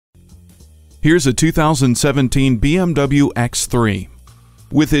Here's a 2017 BMW X3.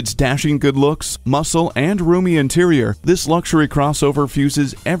 With its dashing good looks, muscle, and roomy interior, this luxury crossover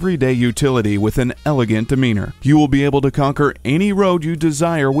fuses everyday utility with an elegant demeanor. You will be able to conquer any road you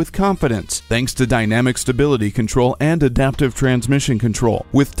desire with confidence, thanks to dynamic stability control and adaptive transmission control.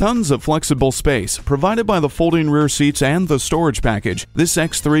 With tons of flexible space provided by the folding rear seats and the storage package, this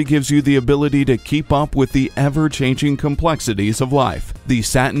X3 gives you the ability to keep up with the ever-changing complexities of life. The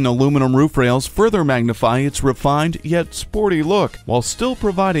satin aluminum roof rails further magnify its refined yet sporty look, while still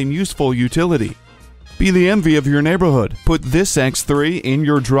providing useful utility. Be the envy of your neighborhood. Put this X3 in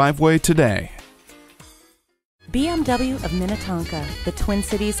your driveway today. BMW of Minnetonka, the Twin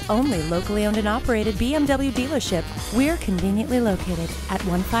Cities' only locally owned and operated BMW dealership. We're conveniently located at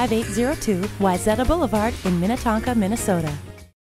 15802 Wayzata Boulevard in Minnetonka, Minnesota.